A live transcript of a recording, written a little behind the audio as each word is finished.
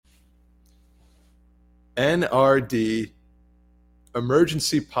NRD,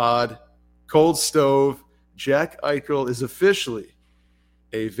 Emergency Pod, Cold Stove. Jack Eichel is officially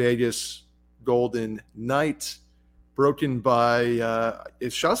a Vegas Golden Knight, broken by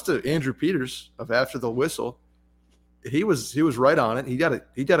it shouts to Andrew Peters of After the Whistle. He was right on it. He got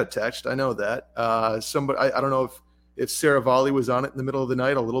a text. I know that. Somebody I don't know if Sarah Volley was on it in the middle of the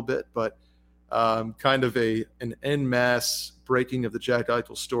night a little bit, but kind of an en masse breaking of the Jack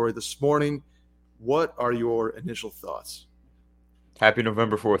Eichel story this morning. What are your initial thoughts? Happy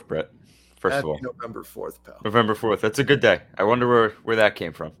November 4th, Brett. First of all, November 4th, pal. November 4th. That's a good day. I wonder where that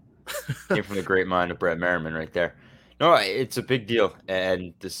came from. Came from the great mind of Brett Merriman right there. No, it's a big deal,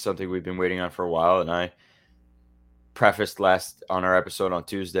 and this is something we've been waiting on for a while. And I prefaced last on our episode on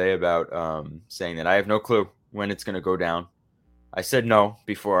Tuesday about saying that I have no clue when it's going to go down. I said no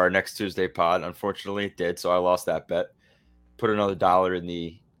before our next Tuesday pod. Unfortunately, it did, so I lost that bet. Put another $1 in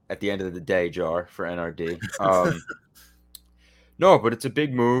the at the end of the day jar for NRD. No, but it's a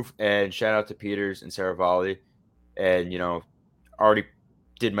big move, and shout out to Peters and Sarah Volley. And, already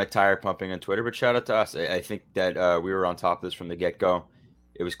did my tire pumping on Twitter, but shout out to us. I think that we were on top of this from the get-go.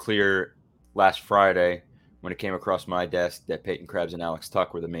 It was clear last Friday when it came across my desk that Peyton Krebs and Alex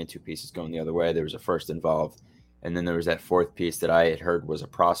Tuch were the main two pieces going the other way. There was a first involved, and then there was that fourth piece that I had heard was a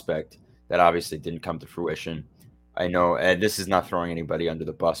prospect that obviously didn't come to fruition. I know, and this is not throwing anybody under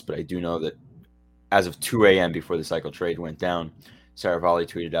the bus, but I do know that as of 2 a.m. before the cycle trade went down, Sarah Volley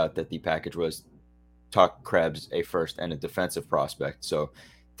tweeted out that the package was Tuch, Krebs, a first, and a defensive prospect. So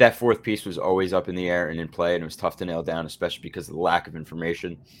that fourth piece was always up in the air and in play, and it was tough to nail down, especially because of the lack of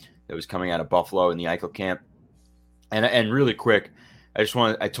information that was coming out of Buffalo in the Eichel camp. And really quick, I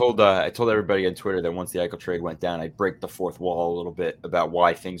told everybody on Twitter that once the Eichel trade went down, I'd break the fourth wall a little bit about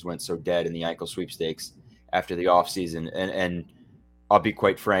why things went so dead in the Eichel sweepstakes after the offseason. And I'll be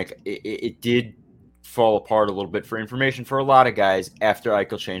quite frank, it did fall apart a little bit for information for a lot of guys after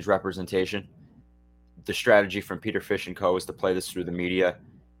Eichel changed representation. The strategy from Peter Fish and co. was to play this through the media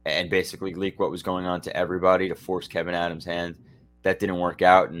and basically leak what was going on to everybody to force Kevyn Adams' hand. That didn't work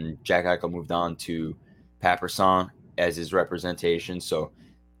out, and Jack Eichel moved on to Pat Brisson as his representation. So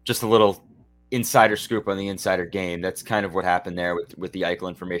just a little insider scoop on the insider game. That's kind of what happened there with the Eichel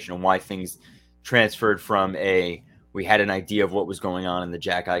information and why things transferred from we had an idea of what was going on in the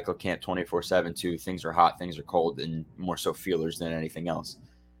Jack Eichel camp 24/7 to things are hot, things are cold, and more so feelers than anything else.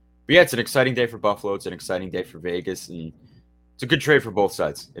 But yeah, it's an exciting day for Buffalo. It's an exciting day for Vegas, and it's a good trade for both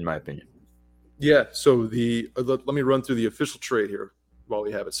sides, in my opinion. Yeah, so let me run through the official trade here while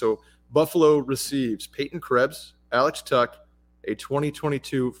we have it. So Buffalo receives Peyton Krebs, Alex Tuch, a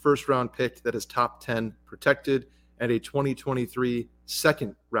 2022 first-round pick that is top 10 protected, and a 2023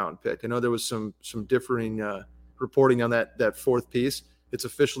 second-round pick. I know there was some differing reporting on that fourth piece. It's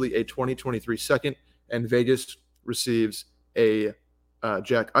officially a 2023 second, and Vegas receives a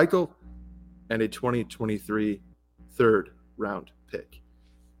Jack Eichel and a 2023 third-round pick.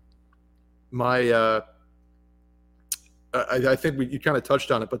 I think you kind of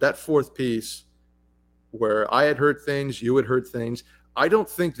touched on it, but that fourth piece where I had heard things, you had heard things, I don't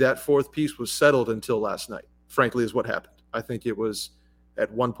think that fourth piece was settled until last night, frankly, is what happened. I think it was, at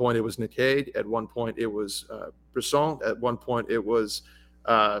one point it was Nick Hague, at one point it was Brisson, at one point it was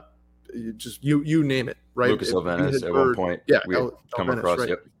just you name it, right? Lucas Elvenes at one point. Yeah, we come across, right?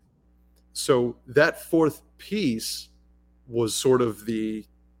 Yep. So that fourth piece was sort of the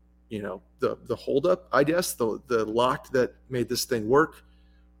holdup, I guess, the lock that made this thing work.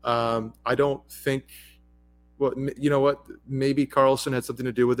 I don't think, well, you know what? Maybe Carlson had something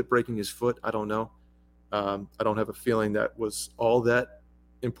to do with it, breaking his foot. I don't know. I don't have a feeling that was all that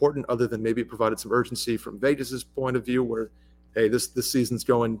important, other than maybe it provided some urgency from Vegas's point of view, where, hey, this season's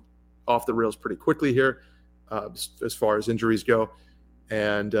going off the rails pretty quickly here, as far as injuries go.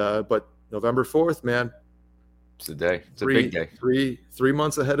 And but November 4th, man. It's a day. It's a big day. 3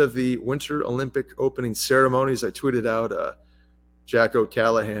 months ahead of the Winter Olympic opening ceremonies, I tweeted out Jack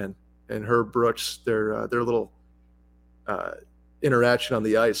O'Callahan and Herb Brooks, their little interaction on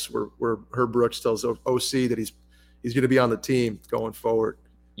the ice, where Herb Brooks tells OC that he's going to be on the team going forward.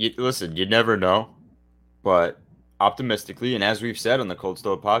 Listen, you never know, but optimistically, and as we've said on the Cold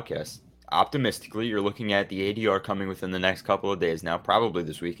Stove podcast, optimistically, you're looking at the ADR coming within the next couple of days now, probably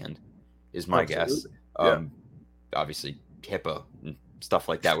this weekend, is my guess. Yeah. Obviously, HIPAA and stuff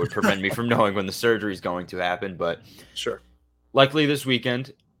like that would prevent me from knowing when the surgery is going to happen, but sure, likely this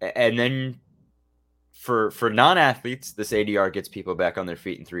weekend. And then for non-athletes, this ADR gets people back on their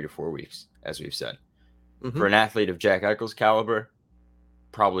feet in 3 to 4 weeks, as we've said. Mm-hmm. For an athlete of Jack Eichel's caliber,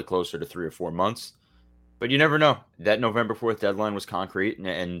 probably closer to 3 or 4 months. But you never know. That November 4th deadline was concrete,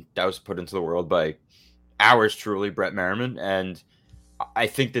 and that was put into the world by ours truly, Brett Merriman. And I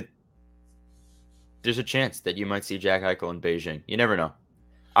think that there's a chance that you might see Jack Eichel in Beijing. You never know.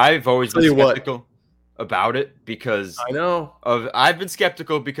 I've always been skeptical about it because I've been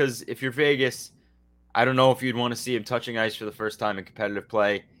skeptical because if you're Vegas, I don't know if you'd want to see him touching ice for the first time in competitive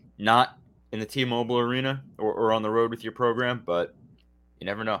play, not in the T-Mobile Arena or on the road with your program, but you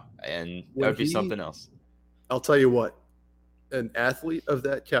never know. And that would be something else. I'll tell you what, an athlete of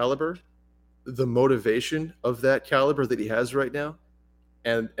that caliber, the motivation of that caliber that he has right now,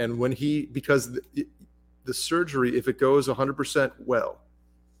 and when because the surgery, if it goes 100% well,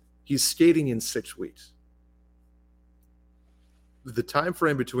 he's skating in 6 weeks. The time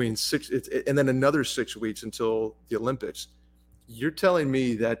frame between and then another 6 weeks until the Olympics, you're telling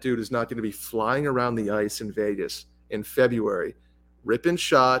me that dude is not going to be flying around the ice in Vegas in February, ripping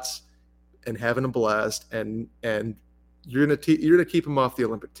shots and having a blast, and you're gonna keep him off the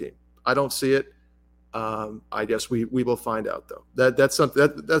Olympic team? I don't see it. I guess we will find out though. That's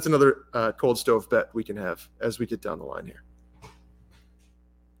something that's another cold stove bet we can have as we get down the line here.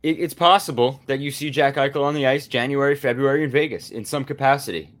 It's possible that you see Jack Eichel on the ice January, February in Vegas in some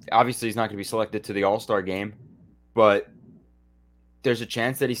capacity. Obviously, he's not going to be selected to the All-Star game, but there's a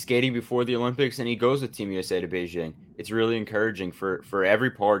chance that he's skating before the Olympics and he goes with Team USA to Beijing. It's really encouraging for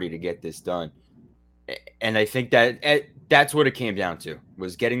every party to get this done. And I think that that's what it came down to,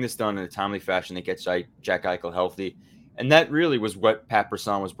 was getting this done in a timely fashion that gets Jack Eichel healthy. And that really was what Pat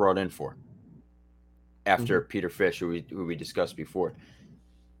Brisson was brought in for after Peter Fish, who we discussed before.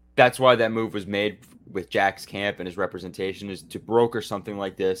 That's why that move was made with Jack's camp and his representation, is to broker something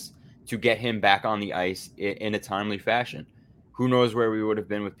like this, to get him back on the ice in a timely fashion. Who knows where we would have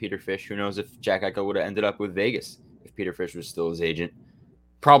been with Peter Fish? Who knows if Jack Eichel would have ended up with Vegas if Peter Fish was still his agent?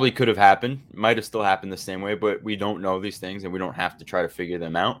 Probably could have happened. Might have still happened the same way, but we don't know these things and we don't have to try to figure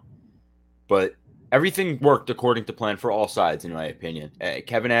them out. But everything worked according to plan for all sides, in my opinion.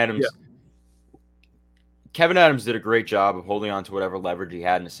 Kevin Adams did a great job of holding on to whatever leverage he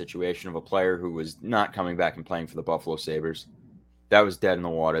had in a situation of a player who was not coming back and playing for the Buffalo Sabres. That was dead in the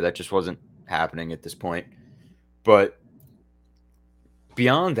water. That just wasn't happening at this point. But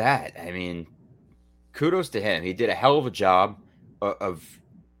beyond that, I mean, kudos to him. He did a hell of a job of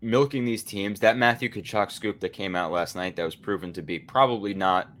milking these teams. That Matthew Tkachuk scoop that came out last night, that was proven to be probably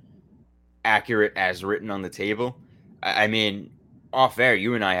not accurate as written on the table. I mean, off air,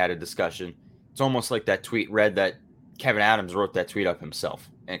 you and I had a discussion. It's almost like that tweet read that Kevin Adams wrote that tweet up himself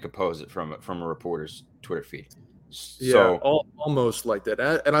and composed it from a reporter's Twitter feed. So, almost like that.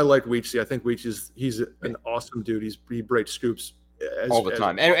 And I like Weeksy. I think he's an awesome dude. He breaks scoops all the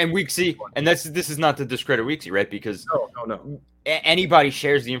time. And Weeksy, and this is not to discredit Weeksy, right? Because no. Anybody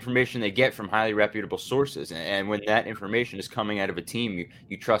shares the information they get from highly reputable sources, and when that information is coming out of a team,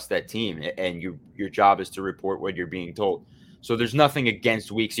 you trust that team, and your job is to report what you're being told. So there's nothing against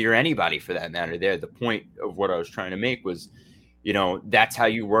Weeksy or anybody for that matter there. The point of what I was trying to make was, that's how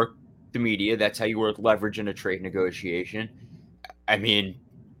you work the media. That's how you work leverage in a trade negotiation. I mean,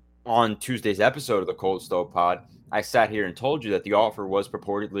 on Tuesday's episode of the Cold Stove Pod, I sat here and told you that the offer was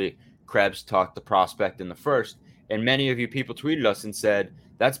purportedly Krebs talked the prospect in the first. And many of you people tweeted us and said,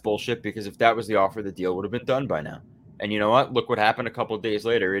 that's bullshit, because if that was the offer, the deal would have been done by now. And you know what? Look what happened a couple of days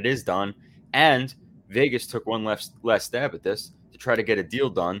later. It is done. And Vegas took one less stab at this to try to get a deal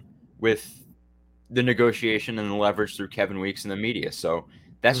done with the negotiation and the leverage through Kevin Weeks and the media. So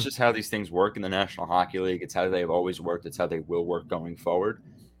that's just how these things work in the National Hockey League. It's how they've always worked. It's how they will work going forward.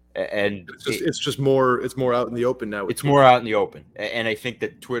 And it's more out in the open now. It's more out in the open. And I think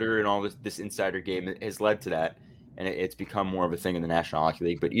that Twitter and all this insider game has led to that. And it's become more of a thing in the National Hockey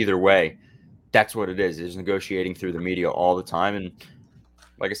League. But either way, that's what it is. It's negotiating through the media all the time. And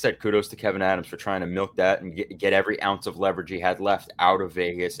like I said, kudos to Kevin Adams for trying to milk that and get every ounce of leverage he had left out of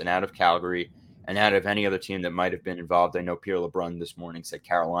Vegas and out of Calgary and out of any other team that might have been involved. I know Pierre LeBrun this morning said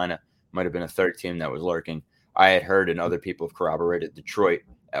Carolina might have been a third team that was lurking. I had heard, and other people have corroborated, Detroit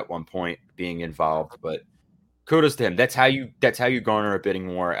at one point being involved. But kudos to him. That's how you garner a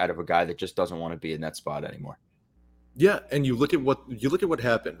bidding war out of a guy that just doesn't want to be in that spot anymore. Yeah, and you look at what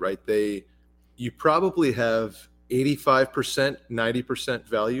happened, right? You probably have 85%, 90%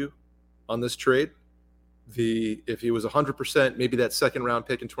 value on this trade. If he was 100%, maybe that second round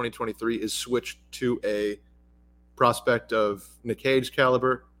pick in 2023 is switched to a prospect of Nick Cage's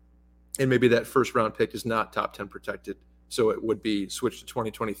caliber, and maybe that first round pick is not top 10 protected, so it would be switched to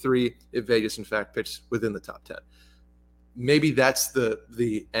 2023 if Vegas in fact picks within the top 10. Maybe that's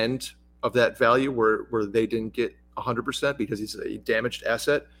the end of that value where they didn't get 100% because he's a damaged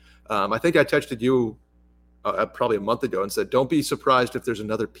asset. I think I texted you probably a month ago and said, don't be surprised if there's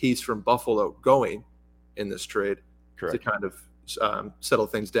another piece from Buffalo going in this trade Correct. to kind of settle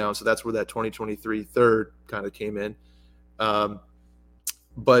things down. So that's where that 2023 third kind of came in.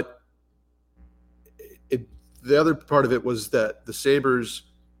 But the other part of it was that the Sabres,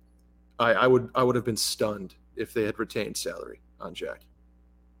 I would have been stunned if they had retained salary on Jack.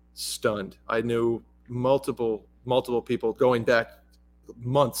 Stunned. I knew multiple people going back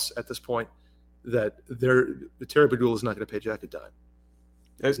months at this point that Terry Pegula is not going to pay Jack a dime.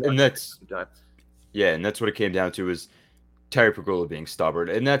 And that's what it came down to, is Terry Pegula being stubborn,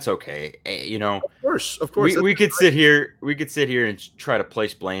 and that's okay. Of course, we could sit here and try to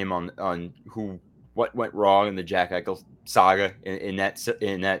place blame on what went wrong in the Jack Eichel saga in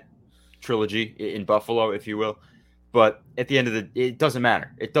that trilogy in Buffalo, if you will. But at the end of it doesn't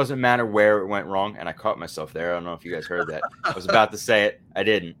matter. It doesn't matter where it went wrong. And I caught myself there. I don't know if you guys heard that. I was about to say it. I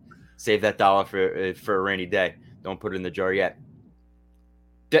didn't. Save that dollar for a rainy day. Don't put it in the jar yet.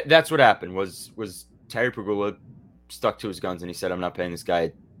 That's what happened. Was Terry Pegula stuck to his guns and he said, "I'm not paying this guy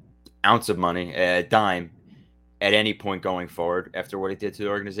an ounce of money, a dime, at any point going forward after what he did to the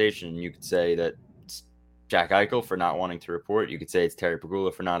organization." And you could say that it's Jack Eichel for not wanting to report. You could say it's Terry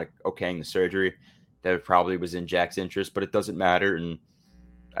Pegula for not okaying the surgery. That probably was in Jack's interest, but it doesn't matter. And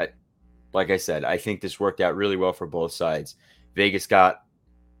like I said, I think this worked out really well for both sides. Vegas got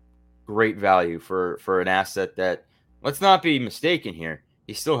great value for an asset that, let's not be mistaken here,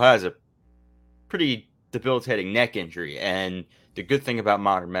 he still has a pretty debilitating neck injury. And the good thing about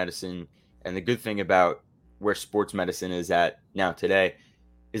modern medicine and the good thing about where sports medicine is at now today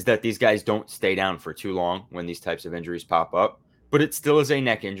is that these guys don't stay down for too long when these types of injuries pop up. But it still is a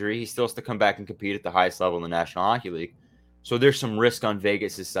neck injury. He still has to come back and compete at the highest level in the National Hockey League. So there's some risk on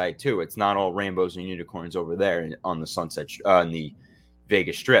Vegas' side too. It's not all rainbows and unicorns over there on the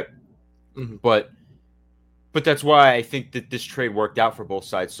Vegas Strip. Mm-hmm. But that's why I think that this trade worked out for both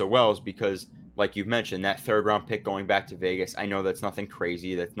sides so well, is because, like you've mentioned, that third round pick going back to Vegas, I know that's nothing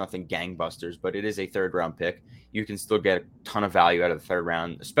crazy, that's nothing gangbusters, but it is a third round pick. You can still get a ton of value out of the third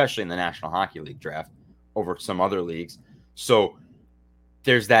round, especially in the National Hockey League draft over some other leagues. So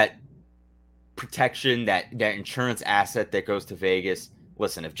there's that protection, that insurance asset that goes to Vegas.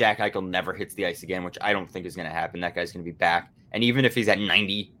 Listen, if Jack Eichel never hits the ice again, which I don't think is going to happen, that guy's going to be back. And even if he's at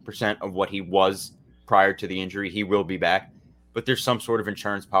 90% of what he was prior to the injury, he will be back. But there's some sort of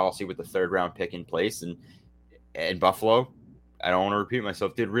insurance policy with the third round pick in place. And Buffalo, I don't want to repeat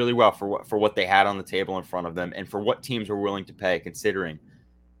myself, did really well for what they had on the table in front of them and for what teams were willing to pay, considering,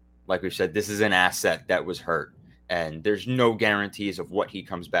 like we said, this is an asset that was hurt. And there's no guarantees of what he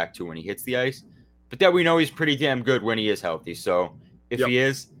comes back to when he hits the ice. But that we know he's pretty damn good when he is healthy. So if he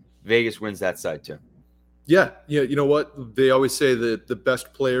is, Vegas wins that side too. Yeah. You know what? They always say that the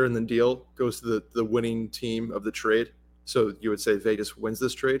best player in the deal goes to the winning team of the trade. So you would say Vegas wins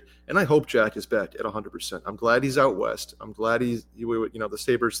this trade. And I hope Jack is back at 100%. I'm glad he's out west. I'm glad the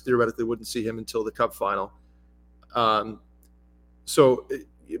Sabres theoretically wouldn't see him until the Cup final. So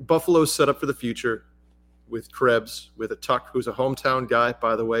Buffalo's set up for the future with Krebs, with a Tuck, who's a hometown guy,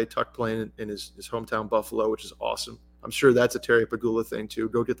 by the way. Tuck playing in his hometown Buffalo, which is awesome. I'm sure that's a Terry Pegula thing too.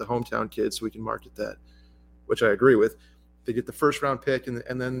 Go get the hometown kids so we can market that, which I agree with. They get the first round pick and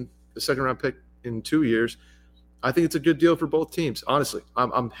then the second round pick in 2 years. I think it's a good deal for both teams. Honestly,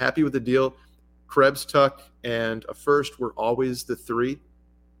 I'm happy with the deal. Krebs, Tuck, and a first were always the three.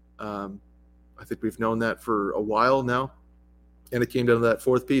 I think we've known that for a while now, and it came down to that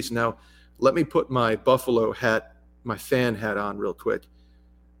fourth piece. Now, let me put my Buffalo hat, my fan hat on real quick.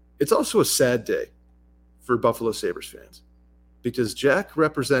 It's also a sad day for Buffalo Sabres fans because Jack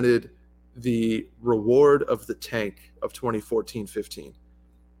represented the reward of the tank of 2014-15.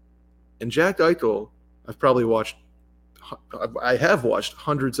 And Jack Eichel, I have watched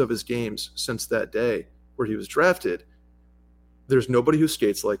hundreds of his games since that day where he was drafted. There's nobody who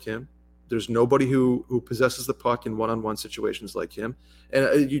skates like him. There's nobody who possesses the puck in one-on-one situations like him.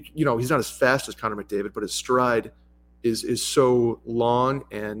 And, he's not as fast as Connor McDavid, but his stride is so long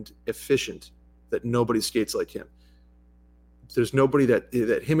and efficient that nobody skates like him. There's nobody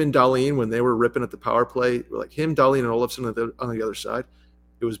that him and Dahlin, when they were ripping at the power play, like him, Dahlin, and Olofsson on the other side,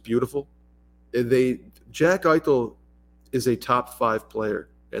 it was beautiful. Jack Eichel is a top 5 player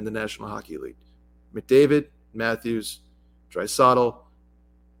in the National Hockey League. McDavid, Matthews, Draisaitl,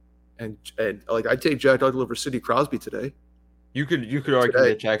 and like I'd take Jack Eichel over Sidney Crosby today. You could argue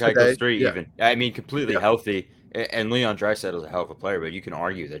that Jack Eichel's 3 even. I mean, completely healthy. And Leon Draisaitl is a hell of a player, but you can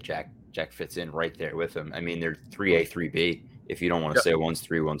argue that Jack fits in right there with him. I mean, they're 3A, 3B. If you don't want to say one's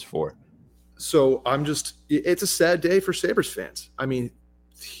 3, one's 4. So it's a sad day for Sabres fans. I mean,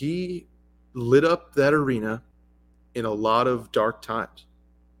 he lit up that arena in a lot of dark times.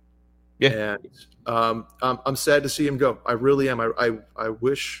 Yeah. And I'm sad to see him go. I really am. I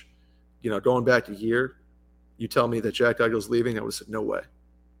wish, going back a year, you tell me that Jack Eichel's leaving, I would have said no way.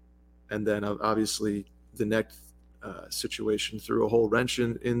 And then obviously the next situation threw a whole wrench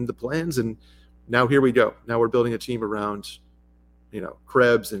in the plans, and now here we go. Now we're building a team around,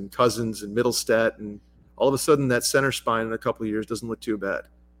 Krebs and Cousins and Middlestat, and all of a sudden that center spine in a couple of years doesn't look too bad.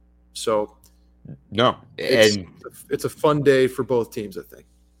 So no, it's a fun day for both teams, I think.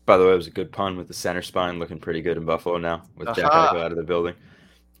 By the way, it was a good pun with the center spine looking pretty good in Buffalo now with Jack Eichel out of the building.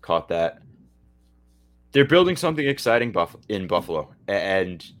 Caught that. They're building something exciting in Buffalo,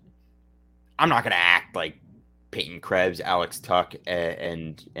 and I'm not going to act like Peyton Krebs, Alex Tuch,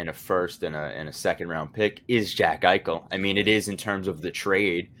 and a first and a second round pick is Jack Eichel. I mean, it is in terms of the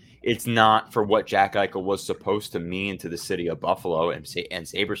trade. It's not for what Jack Eichel was supposed to mean to the city of Buffalo and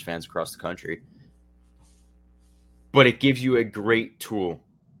Sabres fans across the country. But it gives you a great tool.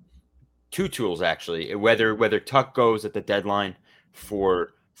 Two tools, actually. Whether Tuch goes at the deadline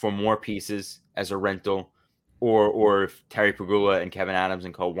for more pieces as a rental, or if Terry Pegula and Kevin Adams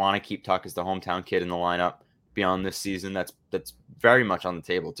and co want to keep Tuch as the hometown kid in the lineup beyond this season, that's very much on the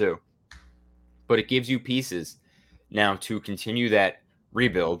table too. But it gives you pieces now to continue that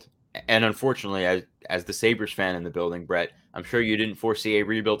rebuild. And unfortunately, as the Sabres fan in the building, Brett, I'm sure you didn't foresee a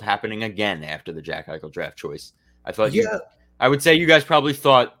rebuild happening again after the Jack Eichel draft choice. I thought I would say you guys probably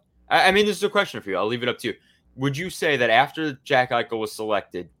thought, I mean, this is a question for you. I'll leave it up to you. Would you say that after Jack Eichel was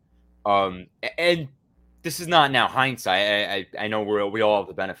selected, and this is not now hindsight. I know we all have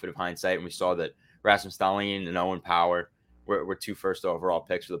the benefit of hindsight, and we saw that Rasmus Dahlin and Owen Power were 2 first overall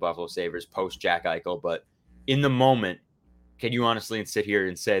picks for the Buffalo Sabres post Jack Eichel. But in the moment, can you honestly sit here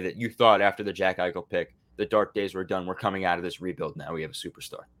and say that you thought after the Jack Eichel pick, the dark days were done? We're coming out of this rebuild now. We have a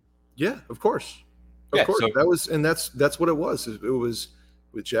superstar. Yeah, of course. Of course. So, that's what it was. It was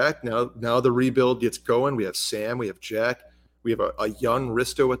with Jack. Now the rebuild gets going. We have Sam. We have Jack. We have a young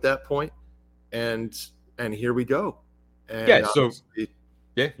Risto at that point, and here we go. And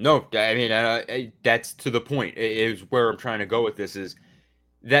I mean, that's to the point. It is where I'm trying to go with this. Is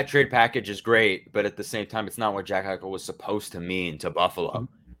that trade package is great, but at the same time, it's not what Jack Eichel was supposed to mean to Buffalo. Mm-hmm.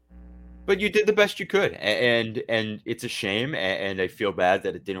 But you did the best you could, and it's a shame, and I feel bad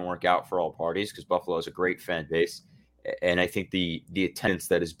that it didn't work out for all parties because Buffalo is a great fan base, and I think the attendance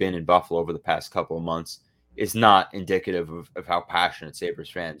that has been in Buffalo over the past couple of months is not indicative of how passionate Sabres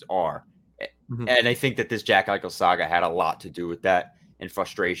fans are. Mm-hmm. And I think that this Jack Eichel saga had a lot to do with that and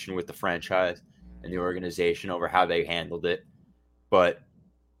frustration with the franchise and the organization over how they handled it. But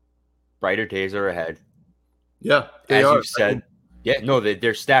brighter days are ahead. Yeah, as you said.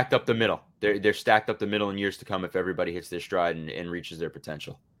 They're stacked up the middle. They're stacked up the middle in years to come if everybody hits their stride and reaches their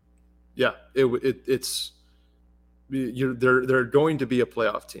potential. Yeah, they're going to be a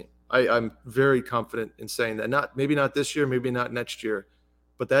playoff team. I'm very confident in saying that. Maybe not this year, maybe not next year,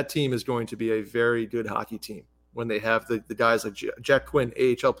 but that team is going to be a very good hockey team when they have the guys like Jack Quinn,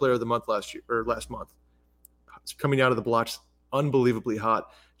 AHL Player of the Month last month. It's coming out of the blocks, unbelievably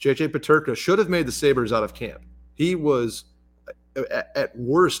hot. JJ Peterka should have made the Sabres out of camp. He was at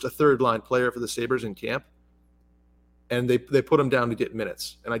worst a third-line player for the Sabres in camp, and they put him down to get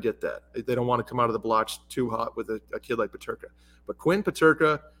minutes, and I get that. They don't want to come out of the blocks too hot with a kid like Peterka. But Quinn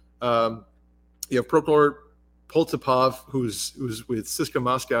Peterka, you have Prokhor Poltapov, who's with CSKA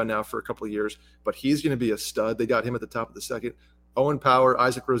Moscow now for a couple of years, but he's going to be a stud. They got him at the top of the second. Owen Power,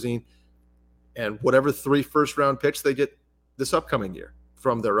 Isaac Rosén, and whatever 3 first-round picks they get this upcoming year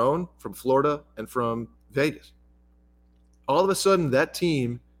from their own, from Florida, and from Vegas. All of a sudden, that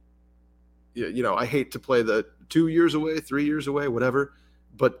team, I hate to play the 2 years away, 3 years away, whatever,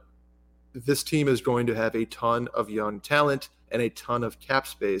 but this team is going to have a ton of young talent and a ton of cap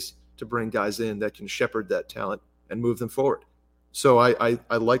space to bring guys in that can shepherd that talent and move them forward. So I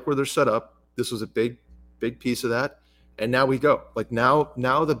like where they're set up. This was a big piece of that. And now we go. Like now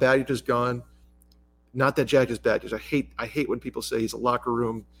the baggage is gone. Not that Jack is bad, because I hate when people say he's a locker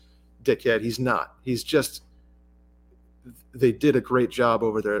room dickhead. He's not. He's just, they did a great job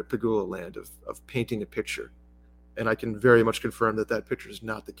over there at Pegula Land of painting a picture. And I can very much confirm that picture is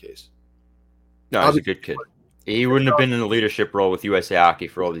not the case. No, he's a good kid. He wouldn't have been in a leadership role with USA Hockey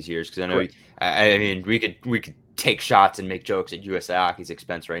for all these years, because I know. Right. I mean, we could take shots and make jokes at USA Hockey's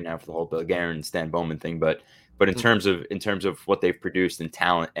expense right now for the whole Bill Guerin and Stan Bowman thing, but in terms of what they've produced in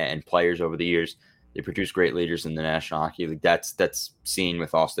talent and players over the years, they produce great leaders in the National Hockey League. That's seen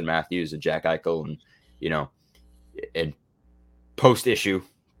with Austin Matthews and Jack Eichel, and post issue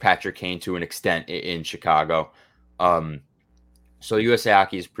Patrick Kane to an extent in Chicago. So USA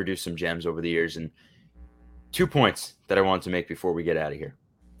Hockey has produced some gems over the years. And 2 points that I wanted to make before we get out of here.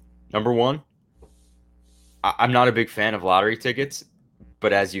 Number one, I'm not a big fan of lottery tickets,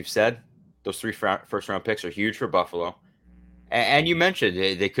 but as you've said, those 3 first-round picks are huge for Buffalo. And you mentioned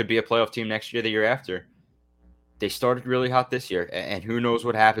they could be a playoff team next year, the year after. They started really hot this year, and who knows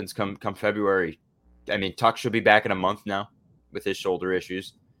what happens come February. I mean, Tuck should be back in a month now with his shoulder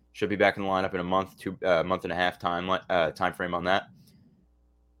issues. Should be back in the lineup in a month, month and a half time frame on that.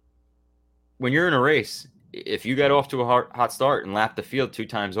 When you're in a race, if you get off to a hot start and lap the field 2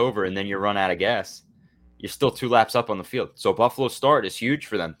 times over, and then you run out of gas, you're still 2 laps up on the field. So Buffalo's start is huge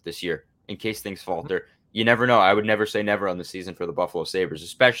for them this year in case things falter. You never know. I would never say never on the season for the Buffalo Sabres,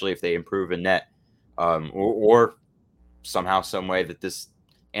 especially if they improve in net or somehow, some way that this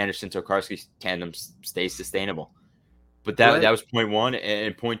Anderson-Tokarski tandem stays sustainable. But that was point one.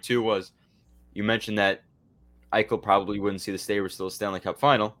 And point two was you mentioned that Eichel probably wouldn't see the Sabres till the Stanley Cup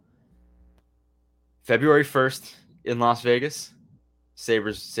final. February 1st in Las Vegas,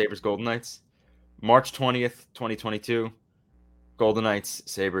 Sabres Golden Knights. March 20th, 2022, Golden Knights,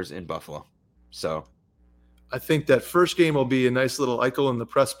 Sabres in Buffalo. So I think that first game will be a nice little Eichel in the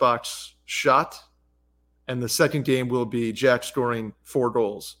press box shot, and the second game will be Jack scoring 4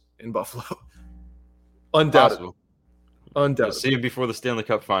 goals in Buffalo. Undoubtedly. We'll see him before the Stanley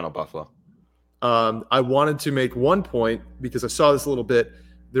Cup final, Buffalo. I wanted to make one point because I saw this a little bit.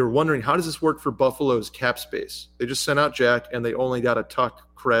 They were wondering, how does this work for Buffalo's cap space? They just sent out Jack, and they only got a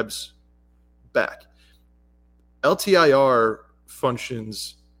Tuck, Krebs back. LTIR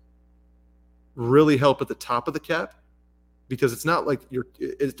functions really help at the top of the cap because it's not like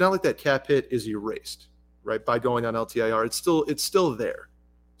that cap hit is erased, right? By going on LTIR, it's still there.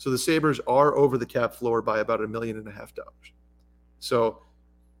 So the Sabres are over the cap floor by about $1.5 million. So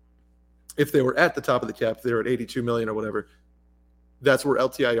if they were at the top of the cap, if they were at 82 million or whatever, that's where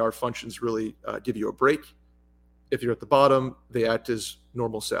LTIR functions really give you a break. If you're at the bottom, they act as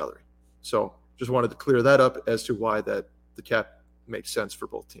normal salary. So just wanted to clear that up as to why that the cap makes sense for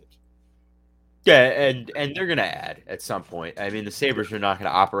both teams. Yeah, and they're going to add at some point. I mean, the Sabres are not going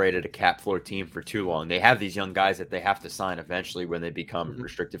to operate at a cap floor team for too long. They have these young guys that they have to sign eventually when they become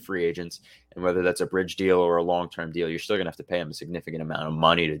restricted free agents. And whether that's a bridge deal or a long-term deal, you're still going to have to pay them a significant amount of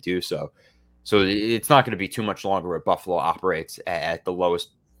money to do so. So it's not going to be too much longer where Buffalo operates at the lowest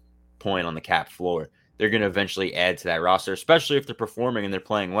point on the cap floor. They're going to eventually add to that roster, especially if they're performing and they're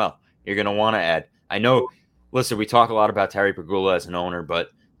playing well. You're going to want to add. I know, listen, we talk a lot about Terry Pegula as an owner, but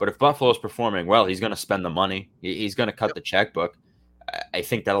if Buffalo's performing well, he's going to spend the money. He's going to cut the checkbook. I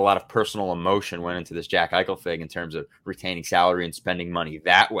think that a lot of personal emotion went into this Jack Eichel thing in terms of retaining salary and spending money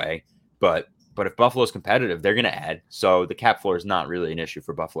that way. But if Buffalo's competitive, they're going to add. So the cap floor is not really an issue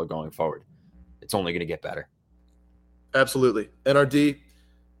for Buffalo going forward. It's only going to get better. Absolutely. NRD,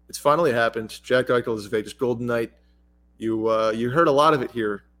 it's finally happened. Jack Eichel is Vegas Golden Knight. You heard a lot of it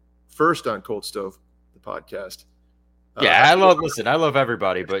here first on Cold Stove, the podcast. Yeah, I love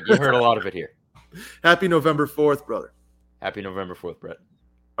everybody, but you heard a lot of it here. Happy November 4th, brother. Happy November 4th, Brett.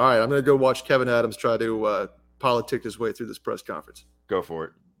 All right, I'm going to go watch Kevin Adams try to politic his way through this press conference. Go for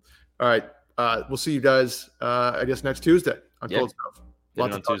it. All right, we'll see you guys, I guess, next Tuesday on Cold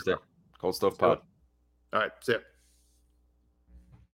Stove. On Tuesday. Cold Stove Pod. All right, see ya.